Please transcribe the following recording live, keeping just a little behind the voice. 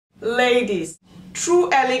Ladies,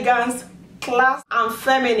 true elegance, class and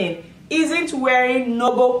feminine isn't wearing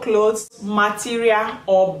noble clothes, material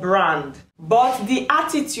or brand, but the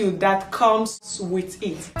attitude that comes with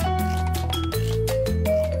it.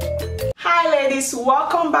 Hi ladies,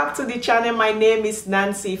 welcome back to the channel. My name is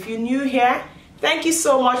Nancy. If you're new here, thank you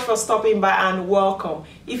so much for stopping by and welcome.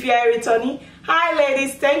 If you are returning, hi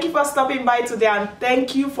ladies, thank you for stopping by today and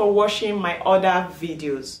thank you for watching my other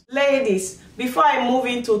videos. Ladies, before I move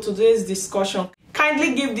into today's discussion,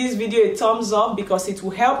 kindly give this video a thumbs up because it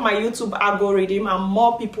will help my YouTube algorithm and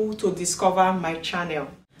more people to discover my channel.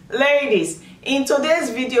 Ladies, in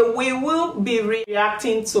today's video, we will be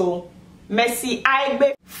reacting to Mercy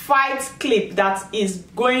Aigbe fight clip that is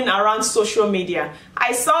going around social media.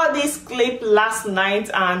 I saw this clip last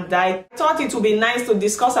night and I thought it would be nice to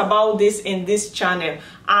discuss about this in this channel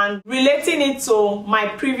and relating it to my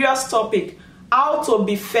previous topic, how to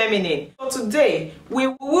be feminine. So today we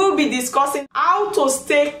will be discussing how to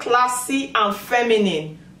stay classy and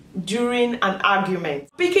feminine during an argument,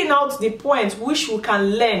 picking out the point which we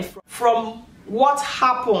can learn from what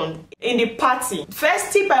happened in the party.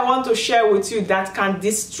 First tip I want to share with you that can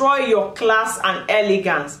destroy your class and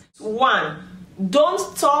elegance. 1.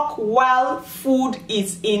 Don't talk while food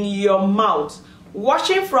is in your mouth.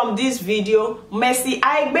 Watching from this video, Mercy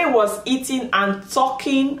Aigbe was eating and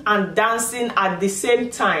talking and dancing at the same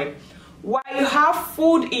time. While you have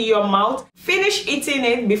food in your mouth, finish eating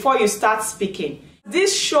it before you start speaking.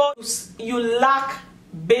 This shows you lack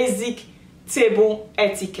basic table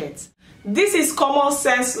etiquette. This is common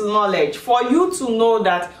sense knowledge for you to know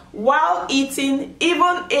that while eating,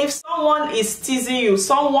 even if someone is teasing you,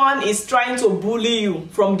 someone is trying to bully you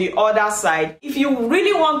from the other side, if you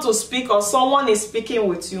really want to speak or someone is speaking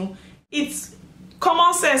with you, it's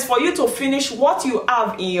common sense for you to finish what you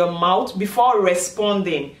have in your mouth before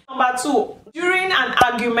responding. Number 2, during an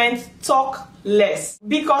argument, talk less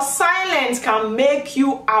because silence can make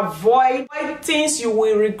you avoid things you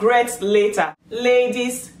will regret later.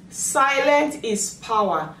 Ladies, silence is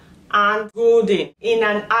power and golden in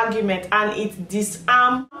an argument, and it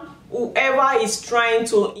disarms whoever is trying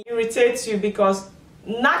to irritate you, because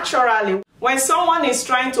naturally when someone is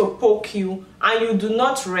trying to poke you and you do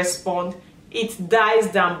not respond, it dies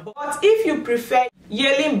down. But if you prefer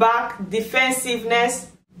yelling back,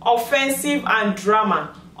 defensiveness, offensive and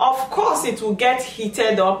drama, of course it will get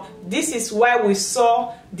heated up. This is why we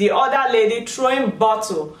saw the other lady throwing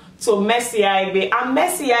bottle to Mercy Aigbe, and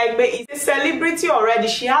Mercy Aigbe is a celebrity already.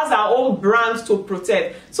 She has her own brand to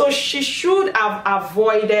protect, so she should have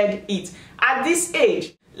avoided it at this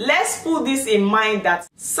age. Let's put this in mind that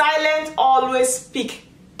silence always speak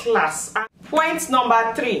class. And point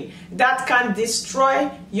number 3 that can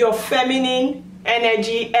destroy your feminine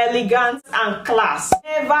energy, elegance and class: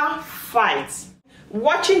 never fight.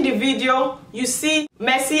 Watching the video, you see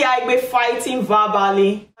Mercy Aigbe fighting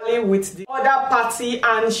verbally with the other party,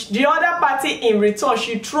 and the other party in return,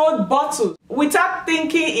 she threw bottles without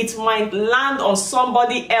thinking it might land on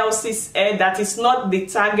somebody else's head that is not the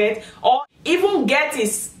target, or even get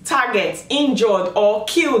his target injured or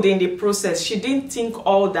killed in the process. She didn't think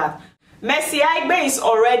all that. Mercy Aigbe is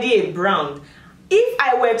already a brand. If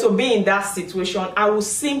I were to be in that situation, I would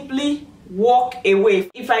simply walk away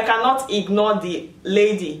if I cannot ignore the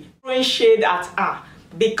lady throwing shade at her,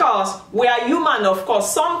 because we are human. Of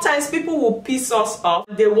course, sometimes people will piss us off.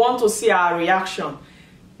 They want to see our reaction.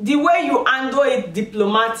 The way you handle it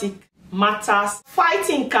diplomatic matters.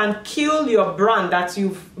 Fighting can kill your brand that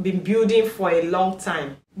you've been building for a long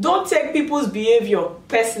time. Don't take people's behavior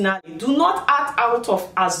personally. Do not act out of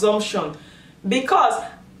assumption, because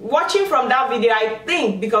watching from that video, I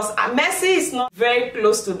think because Mercy is not very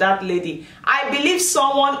close to that lady, I believe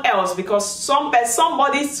someone else, because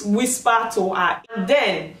somebody whispered to her, and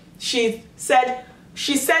then she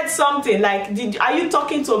said something like, are you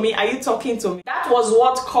talking to me? Are you talking to me? That was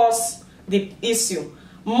what caused the issue.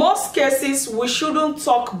 Most cases, we shouldn't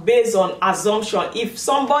talk based on assumption. If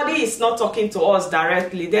somebody is not talking to us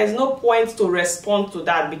directly, there's no point to respond to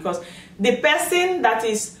that, because the person that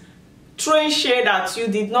is throwing shade at you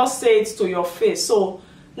did not say it to your face. So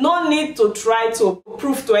no need to try to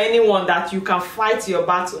prove to anyone that you can fight your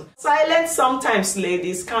battle. Silence sometimes,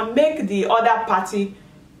 ladies, can make the other party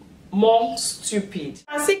more stupid.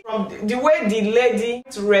 And see, from the way the lady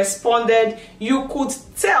responded, you could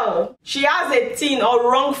tell she has a thing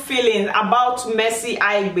or wrong feeling about Mercy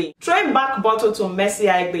Aigbe. Throwing back bottle to Mercy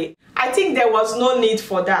Aigbe, I think there was no need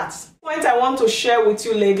for that. Point I want to share with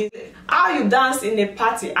you, ladies: how you dance in a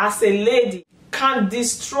party as a lady can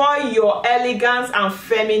destroy your elegance and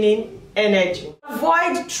feminine energy.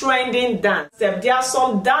 Avoid trending dance. There are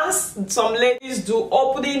some ladies do,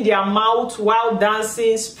 opening their mouth while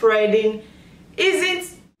dancing, spreading.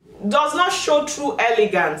 Does not show true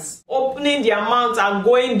elegance. Opening their mouth and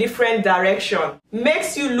going different direction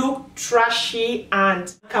makes you look trashy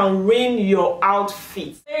and can ruin your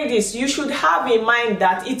outfit. Ladies, you should have in mind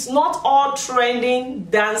that it's not all trending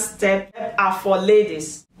dance steps are for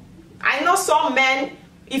ladies. I know some men,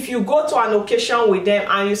 if you go to an occasion with them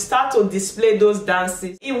and you start to display those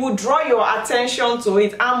dances, it will draw your attention to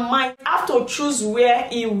it and might have to choose where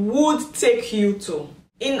it would take you to,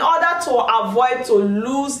 in order to avoid to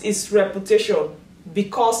lose its reputation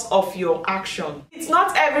because of your action. It's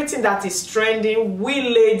not everything that is trending we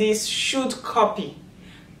ladies should copy.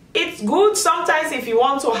 It's good sometimes if you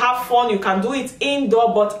want to have fun, you can do it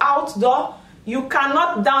indoor, but outdoor, you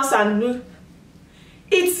cannot dance and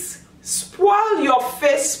it's spoil your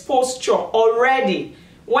face posture already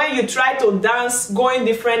when you try to dance going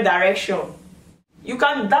different direction. You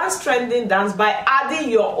can dance trending dance by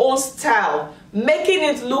adding your own style, making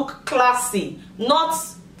it look classy, not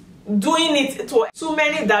doing it to too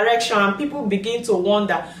many directions and people begin to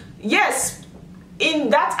wonder. Yes, in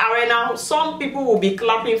that arena, some people will be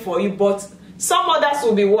clapping for you, but some others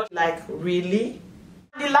will be watching like, really?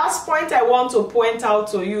 The last point I want to point out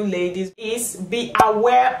to you ladies is be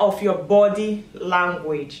aware of your body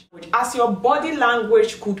language, as your body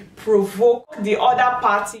language could provoke the other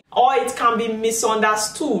party, or it can be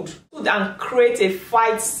misunderstood and create a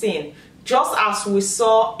fight scene, just as we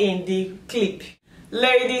saw in the clip.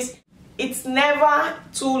 Ladies, it's never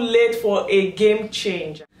too late for a game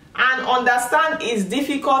changer, and understand it's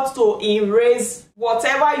difficult to erase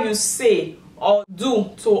whatever you say or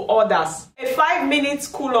do to others. A 5-minute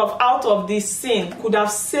cool off out of this scene could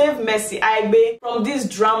have saved Mercy Aigbe from this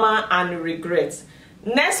drama and regret.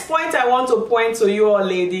 Next point I want to point to you all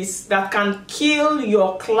ladies that can kill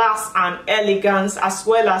your class and elegance as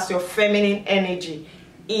well as your feminine energy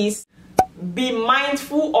is be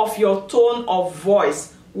mindful of your tone of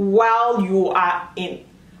voice while you are in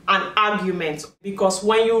an argument, because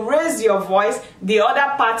when you raise your voice, the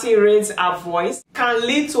other party raises a voice, can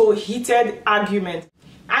lead to heated argument.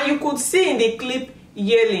 And you could see in the clip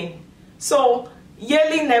yelling. So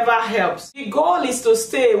yelling never helps. The goal is to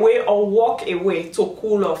stay away or walk away to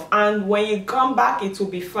cool off, and when you come back it will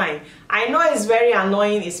be fine. I know it's very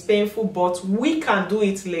annoying, it's painful, but we can do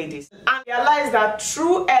it ladies. And realize that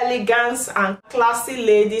true elegance and classy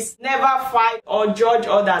ladies never fight or judge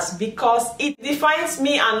others, because it defines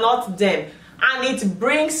me and not them, and it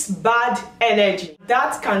brings bad energy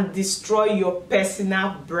that can destroy your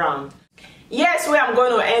personal brand. Yes, where I'm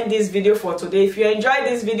going to end this video for today. If you enjoyed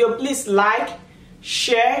this video, please like,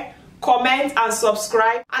 share, comment and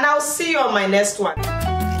subscribe, and I'll see you on my next one.